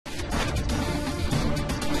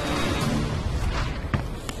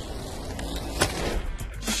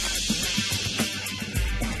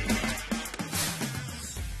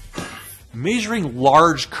Measuring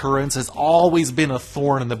large currents has always been a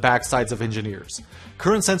thorn in the backsides of engineers.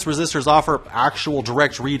 Current sense resistors offer actual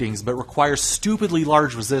direct readings but require stupidly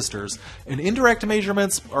large resistors, and indirect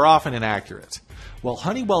measurements are often inaccurate. Well,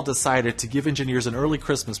 Honeywell decided to give engineers an early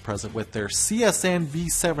Christmas present with their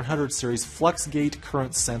CSNV700 series Flux gate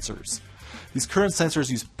current sensors. These current sensors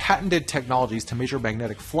use patented technologies to measure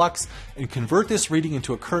magnetic flux and convert this reading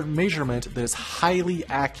into a current measurement that is highly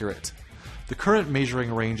accurate. The current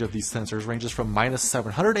measuring range of these sensors ranges from minus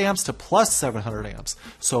 700 amps to plus 700 amps,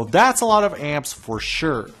 so that's a lot of amps for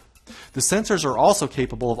sure. The sensors are also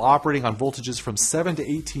capable of operating on voltages from 7 to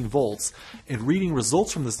 18 volts, and reading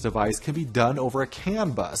results from this device can be done over a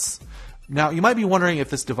CAN bus. Now, you might be wondering if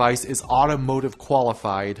this device is automotive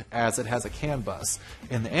qualified as it has a CAN bus,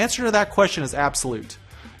 and the answer to that question is absolute.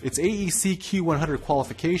 Its AEC Q100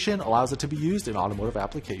 qualification allows it to be used in automotive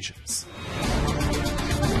applications.